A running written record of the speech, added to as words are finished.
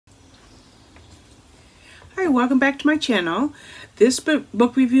Hi, welcome back to my channel. This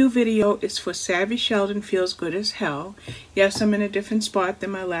book review video is for Savvy Sheldon Feels Good as Hell. Yes, I'm in a different spot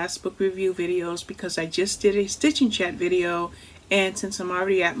than my last book review videos because I just did a stitching chat video, and since I'm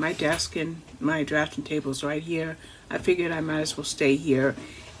already at my desk and my drafting table's right here, I figured I might as well stay here.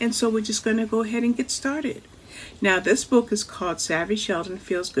 And so we're just going to go ahead and get started. Now, this book is called Savvy Sheldon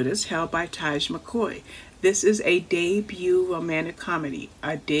Feels Good as Hell by McCoy. This is a debut romantic comedy,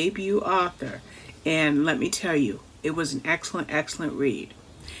 a debut author. And let me tell you, it was an excellent read.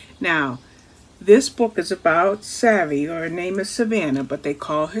 Now, this book is about Savvy, or her name is Savannah, but they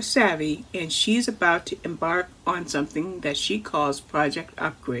call her Savvy, and she's about to embark on something that she calls Project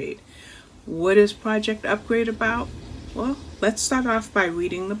Upgrade. What is Project Upgrade about? Well, let's start off by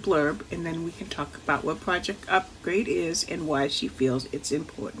reading the blurb, and then we can talk about what Project Upgrade is and why she feels it's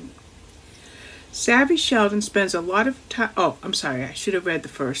important. Savvy Sheldon spends a lot of time... Oh, I'm sorry, I should have read the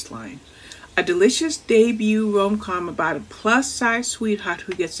first line. A delicious debut rom-com about a plus-size sweetheart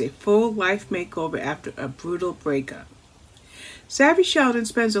who gets a full life makeover after a brutal breakup. Savvy Sheldon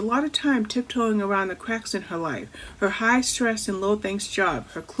spends a lot of time tiptoeing around the cracks in her life, her high-stress and low-thanks job,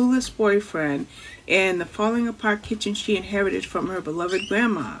 her clueless boyfriend, and the falling-apart kitchen she inherited from her beloved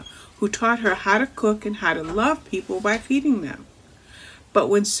grandma, who taught her how to cook and how to love people by feeding them. But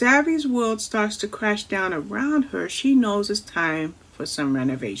when Savvy's world starts to crash down around her, she knows it's time for some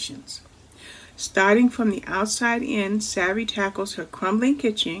renovations. Starting from the outside in, Savvy tackles her crumbling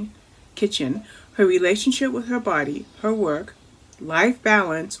kitchen, her relationship with her body, her work, life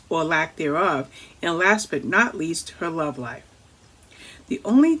balance or lack thereof, and last but not least, her love life. The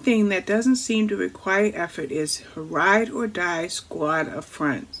only thing that doesn't seem to require effort is her ride or die squad of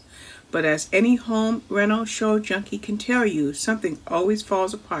friends. But as any home rental show junkie can tell you, something always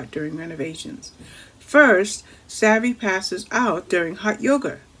falls apart during renovations. First, Savvy passes out during hot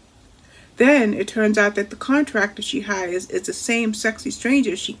yoga. Then it turns out that the contractor she hires is the same sexy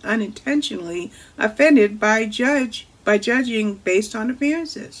stranger she unintentionally offended by judging based on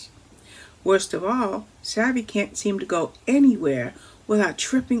appearances. Worst of all, Savvy can't seem to go anywhere without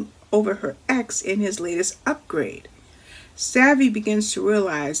tripping over her ex in his latest upgrade. Savvy begins to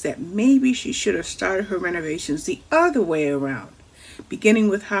realize that maybe she should have started her renovations the other way around, beginning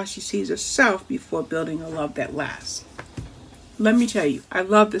with how she sees herself before building a love that lasts. Let me tell you, I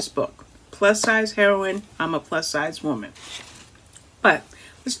love this book. Plus-size heroine, I'm a plus-size woman. But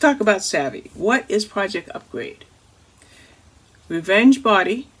let's talk about Savvy. What is Project Upgrade? Revenge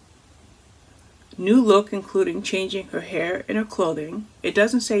body, new look including changing her hair and her clothing. It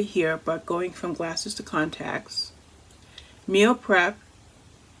doesn't say here, but going from glasses to contacts. Meal prep,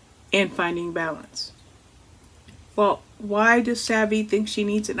 and finding balance. Well, why does Savvy think she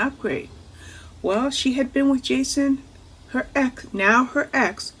needs an upgrade? Well, she had been with Jason, her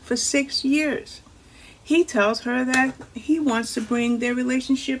ex, for 6 years. He tells her that he wants to bring their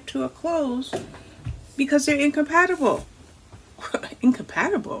relationship to a close because they're incompatible.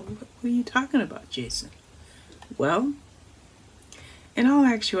 Incompatible? What are you talking about, Jason? Well, in all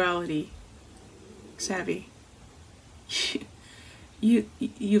actuality, Savvy,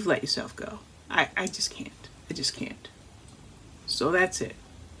 you've let yourself go. I just can't. I just can't. So that's it.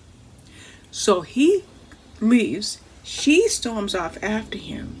 So he leaves. She storms off after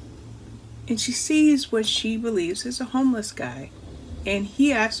him, and she sees what she believes is a homeless guy, and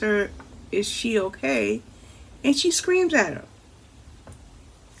he asks her, is she okay? And she screams at him.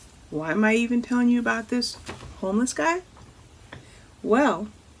 Why am I even telling you about this homeless guy? Well,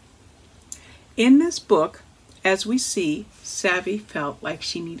 in this book, as we see, Savvy felt like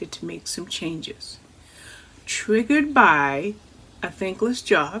she needed to make some changes, triggered by a thankless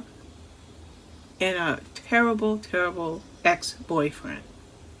job and a terrible ex-boyfriend.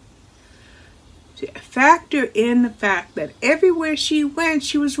 Factor in the fact that everywhere she went,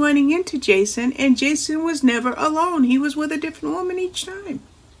 she was running into Jason, and Jason was never alone. He was with a different woman each time.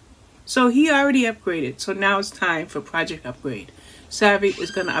 So he already upgraded. So now it's time for Project Upgrade. Savvy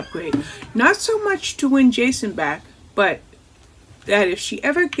is going to upgrade. Not so much to win Jason back, but that if she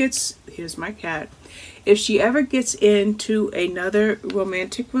ever gets... Here's my cat. If she ever gets into another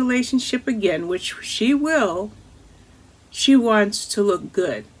romantic relationship again, which she will, she wants to look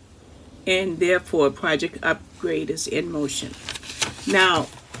good. And therefore, Project Upgrade is in motion. Now,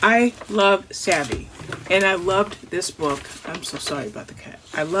 I love Savvy, and I loved this book. I'm so sorry about the cat.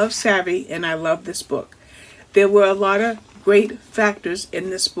 I love Savvy, and I love this book. There were a lot of great factors in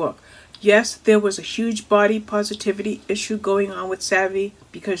this book. Yes, there was a huge body positivity issue going on with Savvy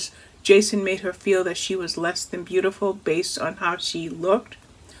because Jason made her feel that she was less than beautiful based on how she looked.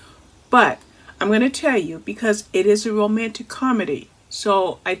 But I'm going to tell you, because it is a romantic comedy,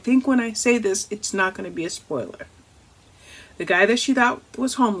 So I think when I say this, it's not going to be a spoiler. The guy that she thought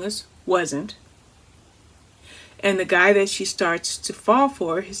was homeless wasn't. And the guy that she starts to fall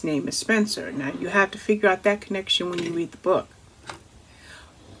for, his name is Spencer. Now you have to figure out that connection when you read the book.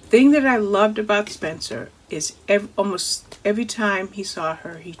 Thing that I loved about Spencer is almost every time he saw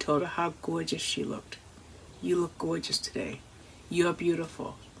her, he told her how gorgeous she looked. You look gorgeous today. You're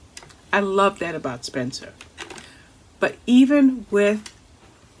beautiful. I love that about Spencer. But even with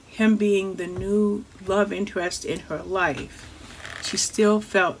him being the new love interest in her life, she still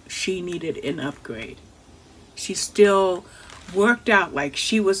felt she needed an upgrade. She still worked out like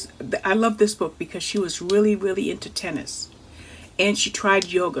she was. I love this book because she was really, really into tennis. And she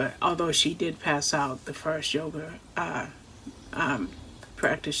tried yoga, although she did pass out the first yoga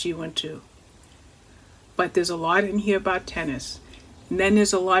practice she went to. But there's a lot in here about tennis. And then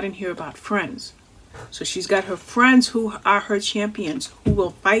there's a lot in here about friends. So she's got her friends who are her champions, who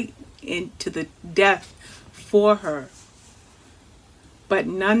will fight into the death for her. But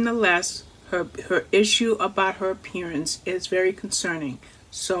nonetheless, her issue about her appearance is very concerning.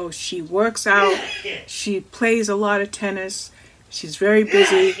 So she works out, she plays a lot of tennis, she's very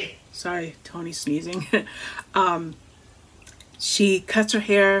busy. Sorry, Tony sneezing. She cuts her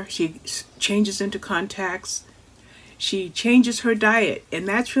hair, she changes into contacts, she changes her diet, and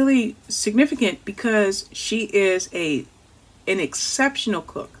that's really significant because she is an exceptional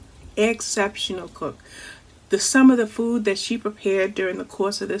cook. Exceptional cook. Some of the food that she prepared during the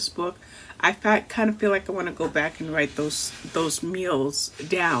course of this book, I kind of feel like I want to go back and write those meals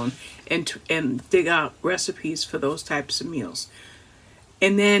down and dig out recipes for those types of meals.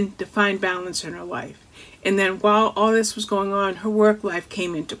 And then to find balance in her life. And then while all this was going on, her work life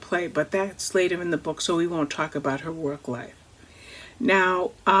came into play, but that's later in the book, so we won't talk about her work life. Now,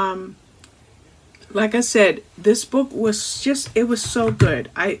 like I said, this book was it was so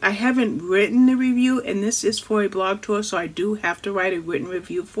good. I haven't written a review, and this is for a blog tour, so I do have to write a written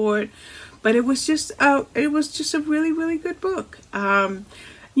review for it. But it was just a really, really good book.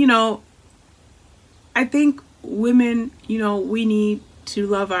 You know, I think women, you know, we need to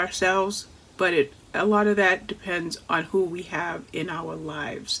love ourselves, but a lot of that depends on who we have in our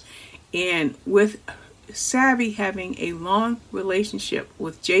lives. And with Savvy having a long relationship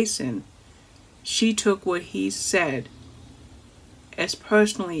with Jason, she took what he said as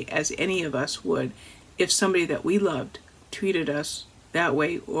personally as any of us would if somebody that we loved treated us that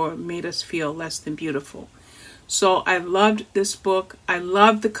way or made us feel less than beautiful. So I loved this book. I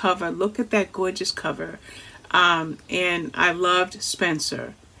loved the cover. Look at that gorgeous cover. And I loved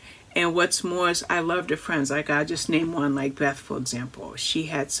Spencer. And what's more is I loved her friends. Like I just named one, like Beth, for example. She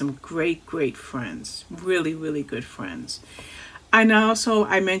had some great, great friends. Really, really good friends. And also,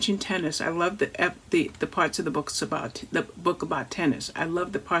 I mentioned tennis. I love the parts of the book about tennis. I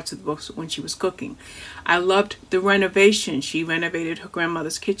loved the parts of the books when she was cooking. I loved the renovation. She renovated her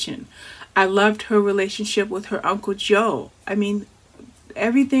grandmother's kitchen. I loved her relationship with her Uncle Joe. I mean,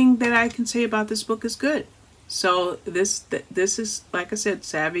 everything that I can say about this book is good. So this is, like I said,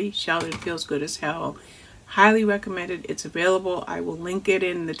 Savvy Sheldon Feels Good as Hell. Highly recommended. It's available. I will link it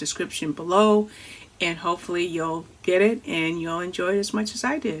in the description below. And hopefully you'll get it and you'll enjoy it as much as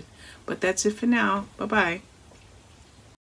I did. But that's it for now. Bye-bye.